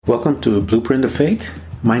Welcome to Blueprint of Faith.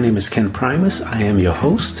 My name is Ken Primus. I am your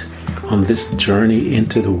host on this journey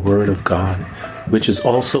into the Word of God, which is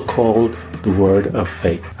also called the Word of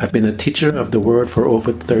Faith. I've been a teacher of the Word for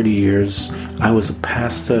over 30 years. I was a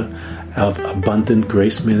pastor of Abundant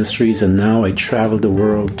Grace Ministries, and now I travel the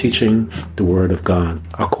world teaching the Word of God.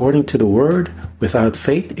 According to the Word, without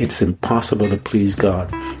faith, it's impossible to please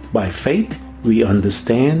God. By faith, we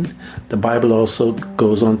understand. The Bible also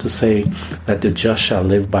goes on to say that the just shall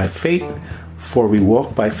live by faith, for we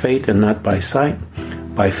walk by faith and not by sight.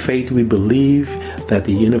 By faith we believe that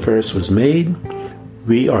the universe was made.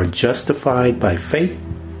 We are justified by faith.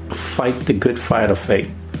 Fight the good fight of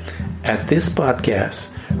faith. At this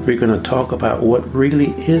podcast, we're going to talk about what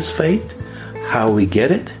really is faith, how we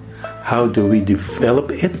get it, how do we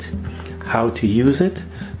develop it, how to use it,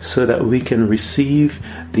 so that we can receive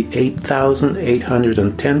the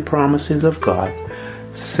 8,810 promises of God,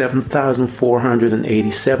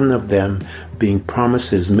 7,487 of them being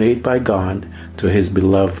promises made by God to His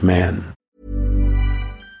beloved man.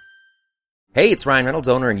 Hey, it's Ryan Reynolds,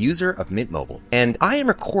 owner and user of Mint Mobile. And I am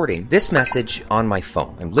recording this message on my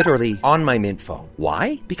phone. I'm literally on my Mint phone.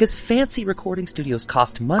 Why? Because fancy recording studios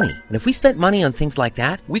cost money. And if we spent money on things like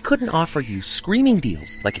that, we couldn't offer you screaming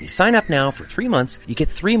deals. Like if you sign up now for 3 months, you get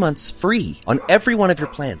 3 months free on every one of your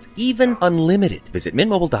plans, even unlimited. Visit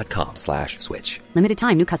mintmobile.com/switch. Limited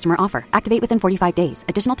time new customer offer. Activate within 45 days.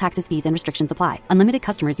 Additional taxes, fees, and restrictions apply. Unlimited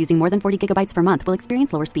customers using more than 40 gigabytes per month will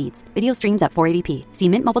experience lower speeds. Video streams at 480p. See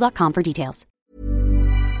mintmobile.com for details.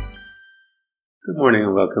 Good morning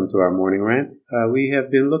and welcome to our morning rant. We have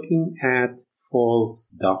been looking at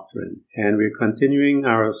false doctrine, and we're continuing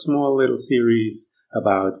our small little series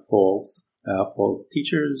about false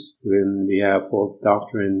teachers when we have false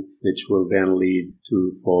doctrine, which will then lead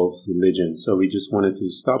to false religion. So we just wanted to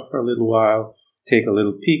stop for a little while, take a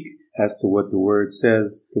little peek as to what the Word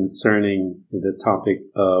says concerning the topic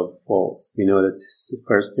of false. We know that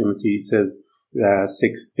 1 Timothy says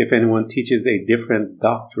 6, if anyone teaches a different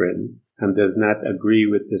doctrine and does not agree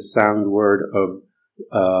with the sound word of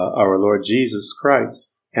our Lord Jesus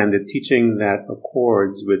Christ and the teaching that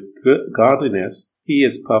accords with godliness, he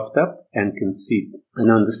is puffed up and conceited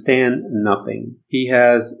and understand nothing. He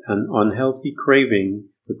has an unhealthy craving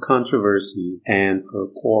for controversy and for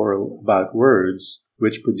quarrel about words,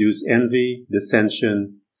 which produce envy,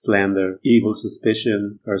 dissension, slander, evil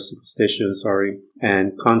superstition,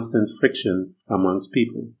 and constant friction amongst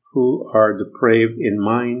people who are depraved in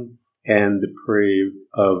mind and deprived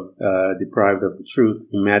of the truth,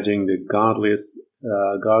 imagining that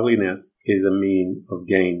godliness is a mean of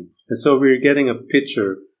gain. And so we're getting a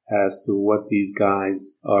picture as to what these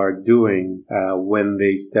guys are doing when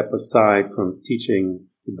they step aside from teaching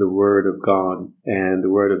the Word of God and the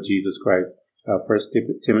Word of Jesus Christ. 1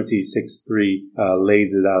 Timothy 6:3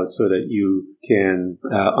 lays it out so that you can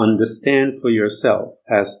understand for yourself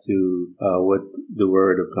as to what the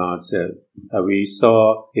Word of God says. We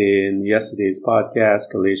saw in yesterday's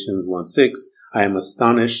podcast, Galatians 1:6, I am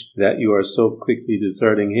astonished that you are so quickly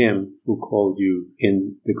deserting Him who called you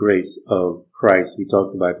in the grace of Christ. We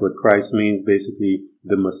talked about what Christ means, basically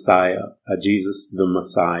the Messiah, Jesus the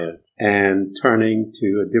Messiah, and turning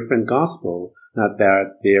to a different gospel. Not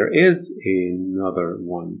that there is another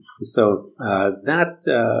one. So that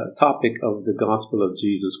topic of the gospel of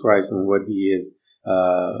Jesus Christ and what He is,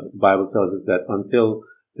 the Bible tells us that until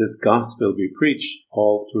this gospel be preached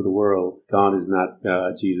all through the world,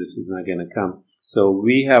 Jesus is not going to come. So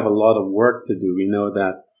we have a lot of work to do. We know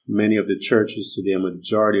that many of the churches today, a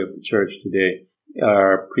majority of the church today,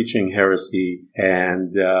 are preaching heresy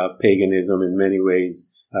and paganism in many ways.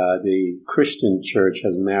 The Christian church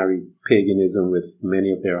has married paganism with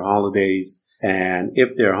many of their holidays. And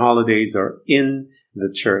if their holidays are in the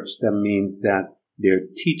church, that means that their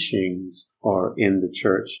teachings are in the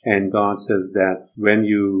church. And God says that when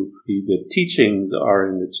the teachings are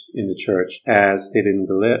in the church, as stated in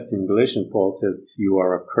Galatians, Paul says, you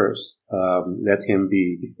are accursed. Let him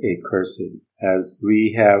be accursed. As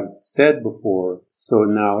we have said before, so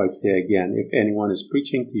now I say again, if anyone is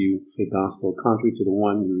preaching to you a gospel contrary to the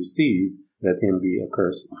one you received, let him be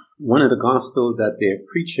accursed. One of the gospels that they're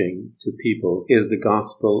preaching to people is the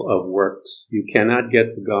gospel of works. You cannot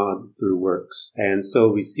get to God through works. And so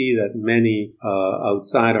we see that many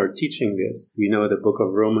outside are teaching this. We know the book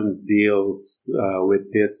of Romans deals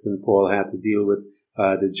with this when Paul had to deal with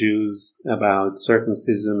the Jews about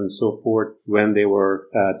circumcision and so forth, when they were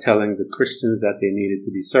telling the Christians that they needed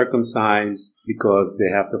to be circumcised because they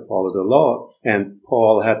have to follow the law. And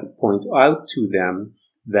Paul had to point out to them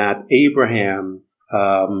that Abraham,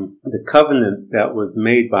 the covenant that was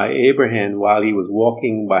made by Abraham while he was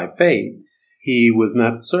walking by faith, he was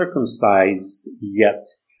not circumcised yet.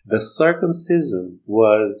 The circumcision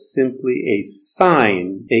was simply a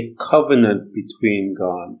sign, a covenant between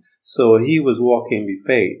God. So he was walking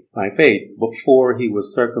by faith before he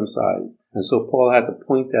was circumcised. And so Paul had to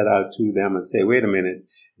point that out to them and say, wait a minute,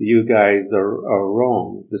 you guys are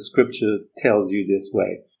wrong. The scripture tells you this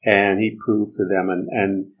way. And he proved to them,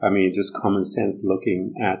 and I mean, just common sense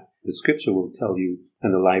looking at the scripture will tell you,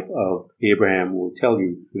 and the life of Abraham will tell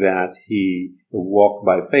you that he walked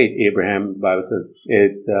by faith. Abraham, the Bible says,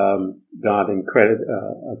 God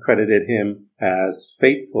accredited him as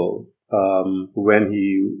faithful when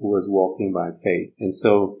he was walking by faith. And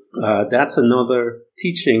so that's another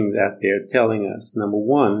teaching that they're telling us. Number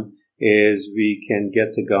one is we can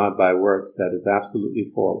get to God by works. That is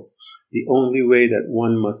absolutely false. The only way that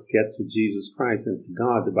one must get to Jesus Christ and to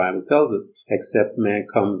God, the Bible tells us, except man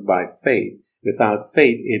comes by faith. Without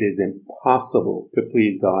faith, it is impossible to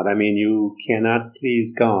please God. I mean, you cannot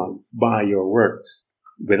please God by your works.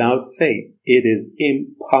 Without faith, it is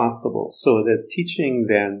impossible. So the teaching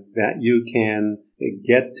then that you can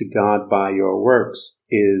get to God by your works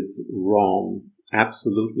is wrong.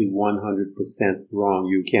 Absolutely 100% wrong.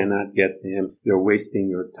 You cannot get to Him. You're wasting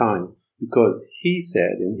your time. Because he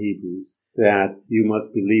said in Hebrews that you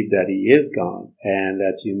must believe that he is God and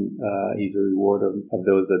that he's a rewarder of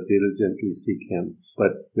those that diligently seek him.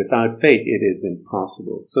 But without faith, it is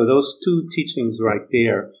impossible. So those two teachings right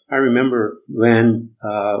there, I remember when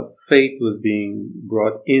faith was being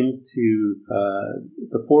brought into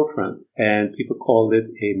the forefront and people called it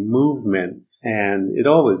a movement. And it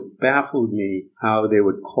always baffled me how they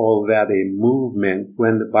would call that a movement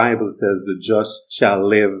when the Bible says the just shall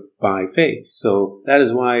live by faith. So that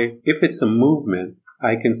is why if it's a movement,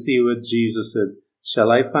 I can see what Jesus said,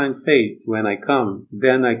 shall I find faith when I come?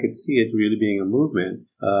 Then I could see it really being a movement.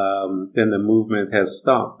 Then the movement has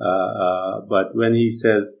stopped. But when he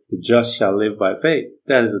says the just shall live by faith,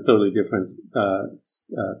 that is a totally different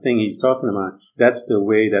thing he's talking about. That's the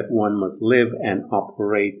way that one must live and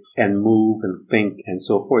operate and move and think and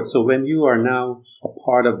so forth. So when you are now a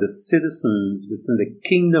part of the citizens within the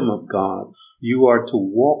kingdom of God, you are to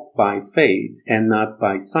walk by faith and not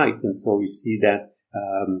by sight. And so we see that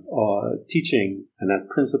teaching and that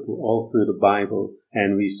principle all through the Bible.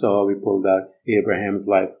 And we pulled out Abraham's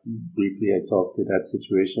life. Briefly, I talked to that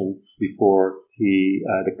situation before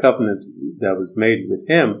the covenant that was made with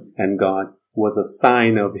him and God was a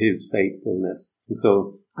sign of his faithfulness. And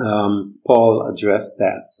so, Paul addressed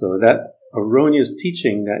that. So that erroneous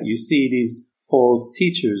teaching that you see these false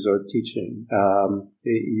teachers are teaching,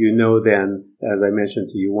 then, as I mentioned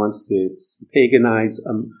to you once, it's paganized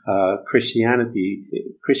Christianity.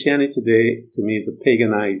 Christianity today, to me, is a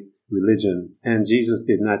paganized religion. And Jesus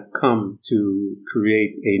did not come to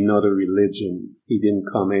create another religion. He didn't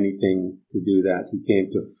come anything to do that. He came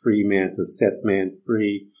to free man, to set man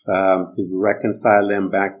free, to reconcile them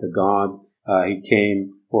back to God. He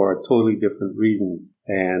came for totally different reasons.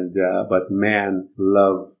 But man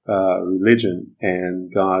loves religion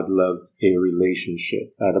and God loves a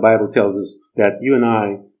relationship. The Bible tells us that you and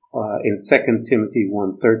I, in 2 Timothy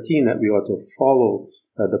 1:13, that we ought to follow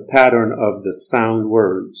the pattern of the sound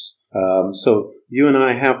words. So you and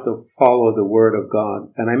I have to follow the word of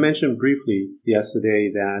God. And I mentioned briefly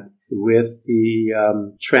yesterday that with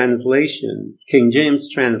the translation, King James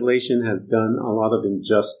translation has done a lot of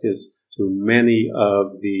injustice to many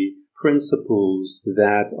of the principles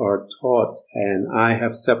that are taught, and I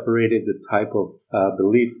have separated the type of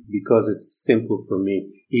belief because it's simple for me.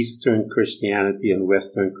 Eastern Christianity and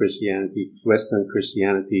Western Christianity. Western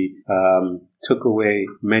Christianity took away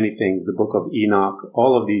many things, the book of Enoch,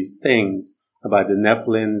 all of these things about the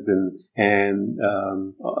Nephilims and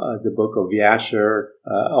the book of Yasher,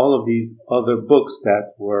 all of these other books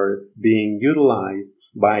that were being utilized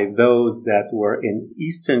by those that were in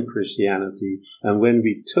Eastern Christianity. And when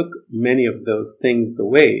we took many of those things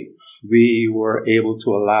away, we were able to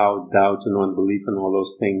allow doubt and unbelief and all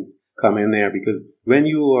those things come in there. Because when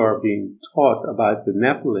you are being taught about the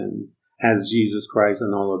Nephilims, as Jesus Christ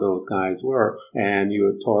and all of those guys were, and you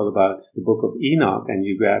were taught about the book of Enoch, and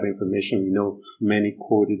you grab information, we know many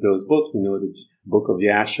quoted those books. We know the book of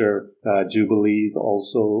Yasher, Jubilees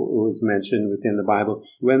also was mentioned within the Bible.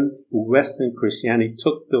 When Western Christianity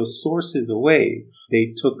took those sources away,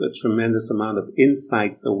 they took a tremendous amount of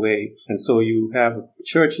insights away. And so you have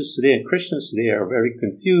churches today and Christians today are very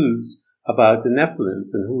confused about the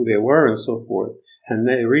Nephilims and who they were and so forth. And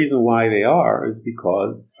the reason why they are is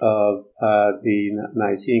because of the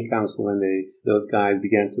Nicene Council, when those guys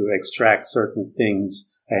began to extract certain things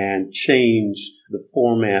and change the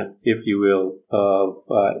format, if you will, of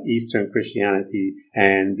Eastern Christianity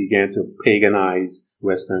and began to paganize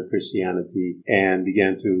Western Christianity and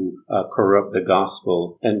began to corrupt the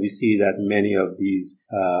gospel. And we see that many of these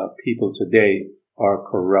people today are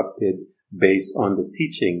corrupted based on the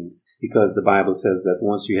teachings, because the Bible says that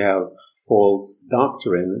once you have false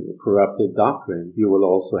doctrine, corrupted doctrine, you will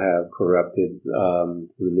also have corrupted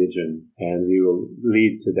religion, and we will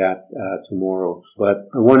lead to that tomorrow. But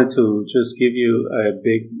I wanted to just give you a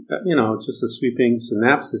big, just a sweeping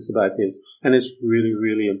synopsis about this, and it's really,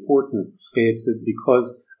 really important. It's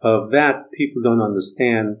because of that, people don't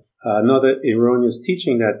understand. Another erroneous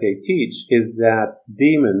teaching that they teach is that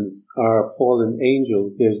demons are fallen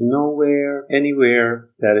angels. There's nowhere,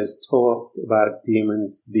 anywhere that is taught about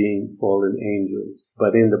demons being fallen angels.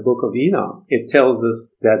 But in the book of Enoch, it tells us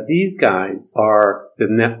that these guys are the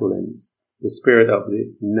Nephilims, the spirit of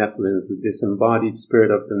the Nephilims, the disembodied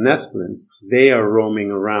spirit of the Nephilims. They are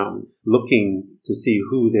roaming around looking to see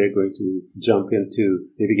who they're going to jump into.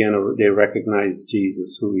 They recognize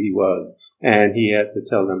Jesus, who he was. And he had to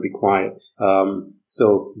tell them, be quiet.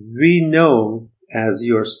 So we know, as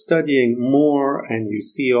you're studying more and you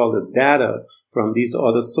see all the data from these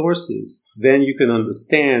other sources, then you can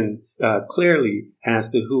understand clearly as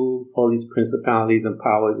to who all these principalities and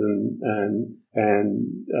powers and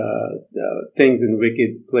things in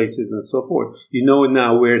wicked places and so forth. You know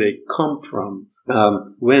now where they come from.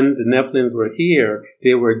 When the Nephilims were here,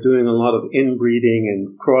 they were doing a lot of inbreeding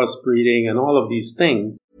and crossbreeding and all of these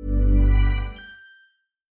things.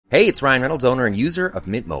 Hey, it's Ryan Reynolds, owner and user of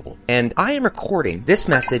Mint Mobile. And I am recording this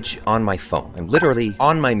message on my phone. I'm literally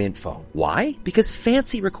on my Mint phone. Why? Because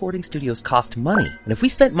fancy recording studios cost money. And if we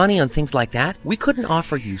spent money on things like that, we couldn't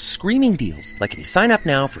offer you screaming deals. Like if you sign up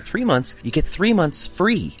now for 3 months, you get 3 months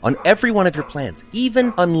free on every one of your plans,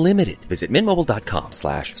 even unlimited. Visit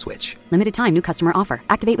mintmobile.com/switch. Limited time new customer offer.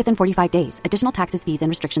 Activate within 45 days. Additional taxes, fees, and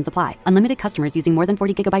restrictions apply. Unlimited customers using more than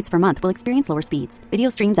 40 gigabytes per month will experience lower speeds. Video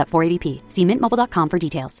streams at 480p. See mintmobile.com for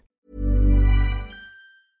details.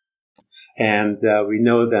 And we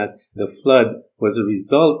know that the flood was a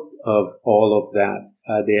result of all of that.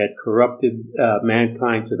 They had corrupted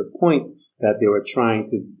mankind to the point that they were trying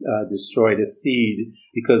to destroy the seed,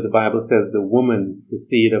 because the Bible says the woman, the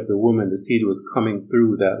seed of the woman, the seed was coming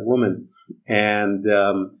through that woman. And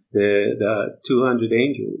the 200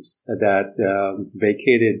 angels that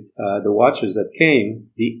vacated the watchers that came,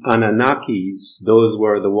 the Anunnakis, those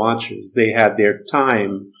were the watchers. They had their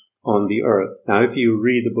time on the earth. Now, if you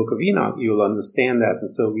read the book of Enoch, you'll understand that. And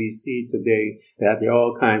so we see today that there are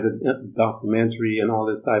all kinds of documentary and all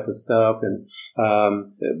this type of stuff. And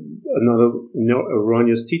another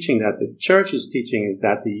erroneous teaching that the church is teaching is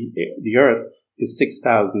that the earth is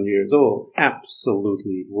 6,000 years old.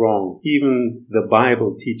 Absolutely wrong. Even the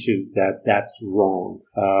Bible teaches that that's wrong.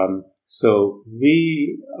 So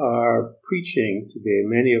we are preaching today,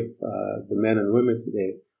 many of the men and women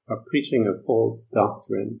today are preaching a false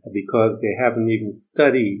doctrine because they haven't even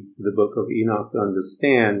studied the book of Enoch to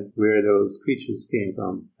understand where those creatures came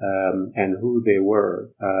from and who they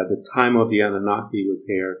were. The time of the Anunnaki was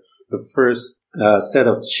here. The first set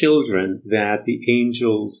of children that the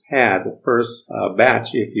angels had, the first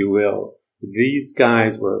batch, if you will, these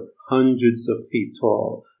guys were hundreds of feet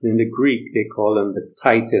tall. In the Greek, they call them the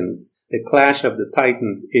Titans. The clash of the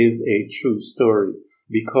Titans is a true story,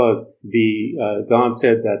 because God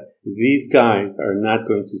said that these guys are not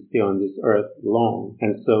going to stay on this earth long.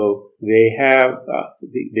 And so they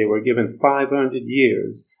were given 500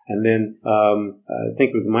 years. And then, I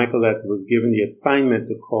think it was Michael that was given the assignment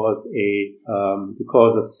to cause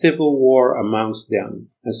a civil war amongst them.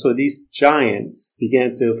 And so these giants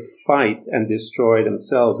began to fight and destroy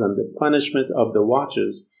themselves. And the punishment of the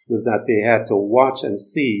watchers was that they had to watch and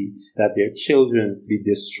see that their children be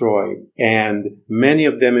destroyed. And many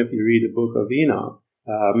of them, if you read the book of Enoch,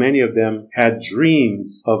 many of them had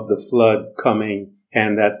dreams of the flood coming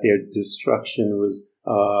and that their destruction was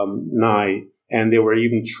nigh. And they were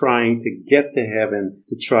even trying to get to heaven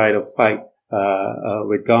to try to fight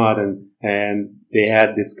with God. And they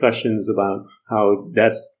had discussions about how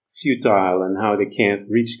that's futile and how they can't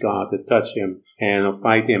reach God to touch him and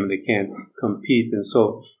fight him. They can't compete. And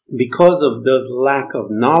so because of the lack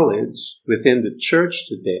of knowledge within the church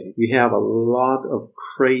today, we have a lot of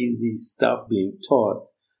crazy stuff being taught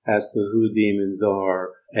as to who demons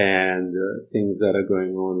are and things that are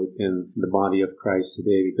going on within the body of Christ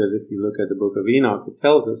today. Because if you look at the book of Enoch, it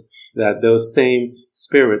tells us that those same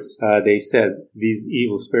spirits, these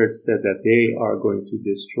evil spirits said that they are going to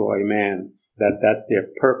destroy man. That's their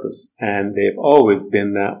purpose. And they've always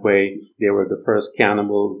been that way. They were the first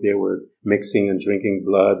cannibals. They were mixing and drinking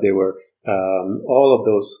blood. They were all of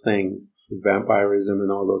those things, vampirism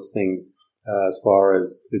and all those things. As far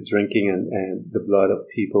as the drinking and the blood of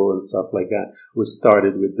people and stuff like that was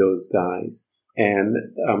started with those guys. And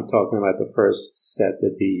I'm talking about the first set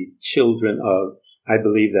that the children of, I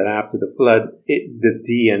believe that after the flood, the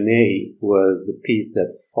DNA was the piece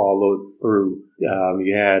that followed through.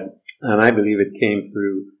 You had, and I believe it came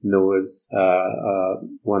through Noah's,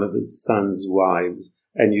 one of his son's wives.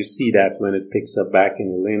 And you see that when it picks up back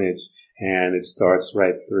in the lineage and it starts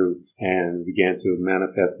right through and began to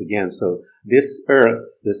manifest again. So this earth,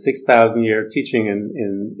 the 6,000 year teaching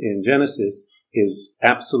in Genesis is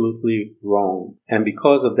absolutely wrong. And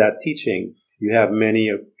because of that teaching, you have many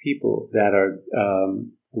people that are,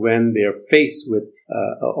 when they're faced with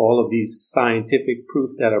all of these scientific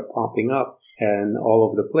proof that are popping up and all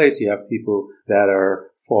over the place, you have people that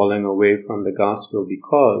are falling away from the gospel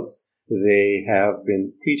because they have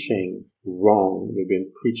been preaching wrong. They've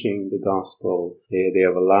been preaching the gospel. They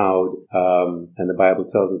have allowed, and the Bible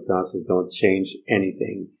tells us, God says, don't change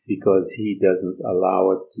anything, because he doesn't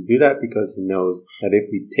allow it to do that, because he knows that if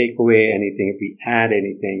we take away anything, if we add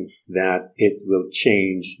anything, that it will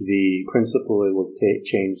change the principle, it will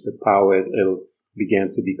change the power, it'll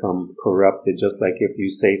begin to become corrupted. Just like if you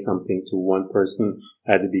say something to one person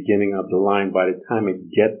at the beginning of the line, by the time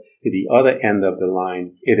it gets to the other end of the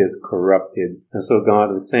line, it is corrupted. And so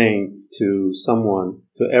God is saying to someone,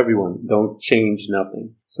 to everyone, don't change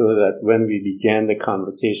nothing. So that when we began the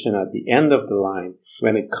conversation at the end of the line,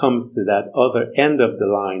 when it comes to that other end of the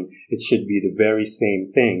line, it should be the very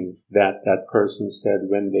same thing that that person said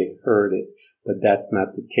when they heard it. But that's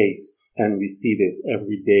not the case. And we see this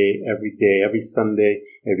every day, every Sunday.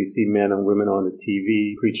 We see men and women on the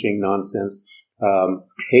TV preaching nonsense,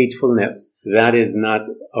 hatefulness. That is not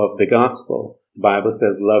of the gospel. The Bible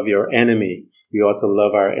says, love your enemy. We ought to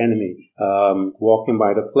love our enemy. Walking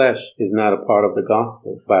by the flesh is not a part of the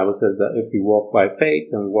gospel. The Bible says that if we walk by faith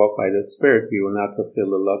and walk by the Spirit, we will not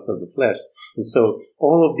fulfill the lust of the flesh. And so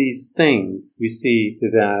all of these things, we see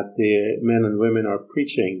that the men and women are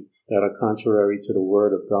preaching that are contrary to the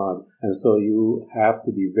word of God. And so you have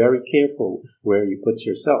to be very careful where you put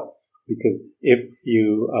yourself, because if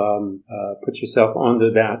you put yourself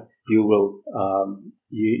under that, you will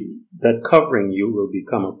that covering you will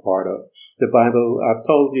become a part of. The Bible, I've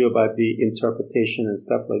told you about the interpretation and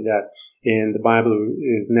stuff like that. In the Bible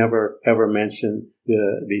is never ever mentioned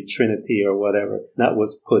the Trinity or whatever. That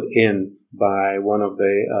was put in by one of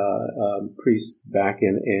the priests back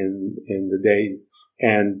in the days.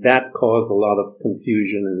 And that caused a lot of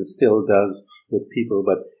confusion, and it still does with people.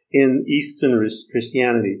 But in Eastern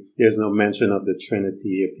Christianity, there's no mention of the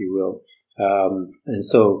Trinity, if you will. And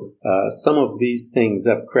so some of these things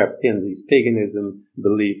have crept in, these paganism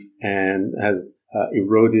belief, and has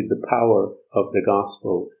eroded the power of the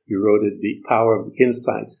gospel, eroded the power of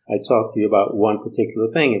insights. I talked to you about one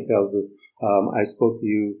particular thing. It tells us, I spoke to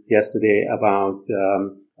you yesterday about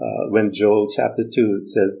when Joel chapter 2, it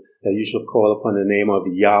says that you shall call upon the name of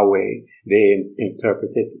Yahweh. They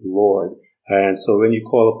interpret it Lord. And so when you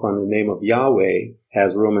call upon the name of Yahweh,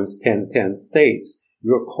 as Romans 10:10 states,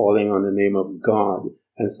 you're calling on the name of God.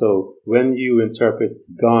 And so when you interpret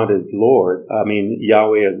God as Lord,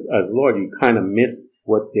 Yahweh as Lord, you kind of miss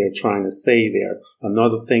what they're trying to say there.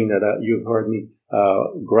 Another thing that you've heard me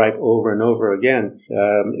gripe over and over again,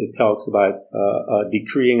 it talks about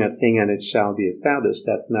decreeing a thing and it shall be established.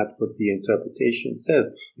 That's not what the interpretation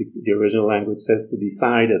says. The original language says to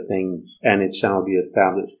decide a thing and it shall be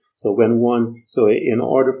established. So in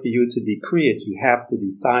order for you to decree it, you have to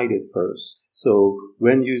decide it first. So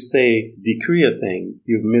when you say decree a thing,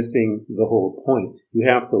 you're missing the whole point. You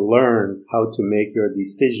have to learn how to make your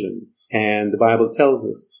decision. And the Bible tells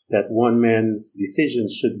us that one man's decision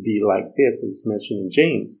should be like this, as mentioned in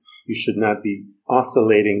James. You should not be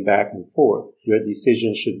oscillating back and forth. Your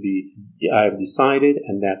decision should be, I've decided,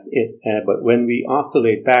 and that's it. But when we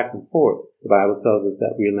oscillate back and forth, the Bible tells us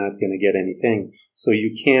that we're not going to get anything. So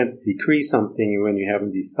you can't decree something when you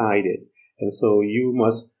haven't decided. And so you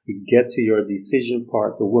must get to your decision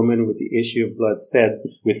part. The woman with the issue of blood said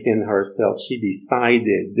within herself, she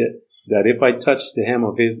decided that if I touch the hem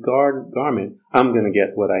of his garment, I'm going to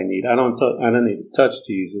get what I need. I don't need to touch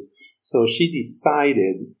Jesus. So she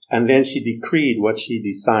decided, and then she decreed what she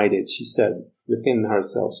decided. She said within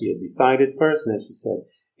herself, she had decided first, and then she said,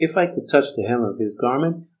 if I could touch the hem of his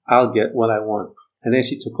garment, I'll get what I want. And then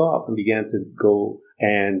she took off and began to go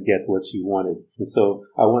and get what she wanted. And so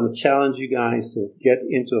I want to challenge you guys to get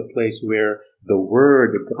into a place where the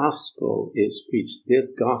word, the gospel is preached.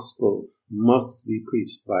 This gospel must be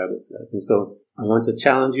preached, the Bible says. And so I want to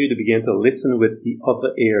challenge you to begin to listen with the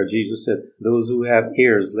other ear. Jesus said, those who have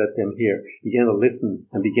ears, let them hear. Begin to listen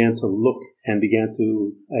and begin to look and begin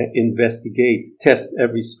to investigate, test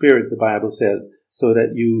every spirit, the Bible says, so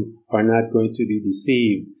that you are not going to be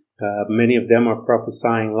deceived. Many of them are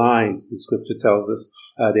prophesying lies. The scripture tells us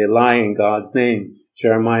they lie in God's name.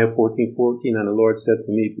 Jeremiah 14:14, and the Lord said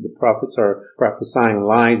to me, the prophets are prophesying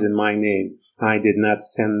lies in my name. I did not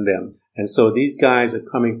send them. And so these guys are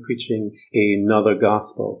coming preaching another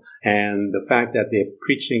gospel. And the fact that they're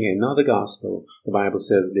preaching another gospel, the Bible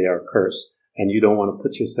says they are cursed. And you don't want to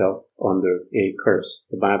put yourself under a curse.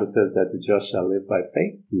 The Bible says that the just shall live by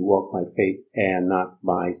faith. We walk by faith and not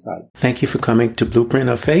by sight. Thank you for coming to Blueprint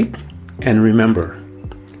of Faith. And remember,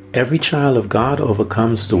 every child of God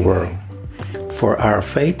overcomes the world. For our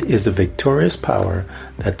faith is the victorious power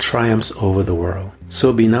that triumphs over the world.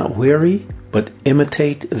 So be not weary, but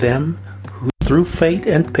imitate them who through faith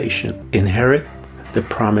and patience inherit the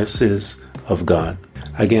promises of God.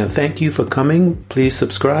 Again, thank you for coming. Please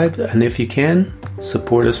subscribe, and if you can,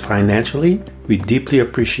 support us financially. We deeply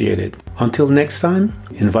appreciate it. Until next time,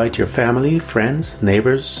 invite your family, friends,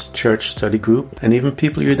 neighbors, church study group, and even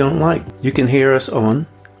people you don't like. You can hear us on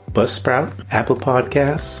Buzzsprout, Apple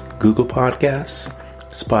Podcasts, Google Podcasts,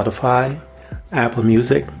 Spotify, Apple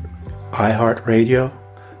Music, iHeartRadio,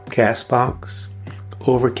 Castbox,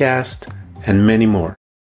 Overcast, and many more.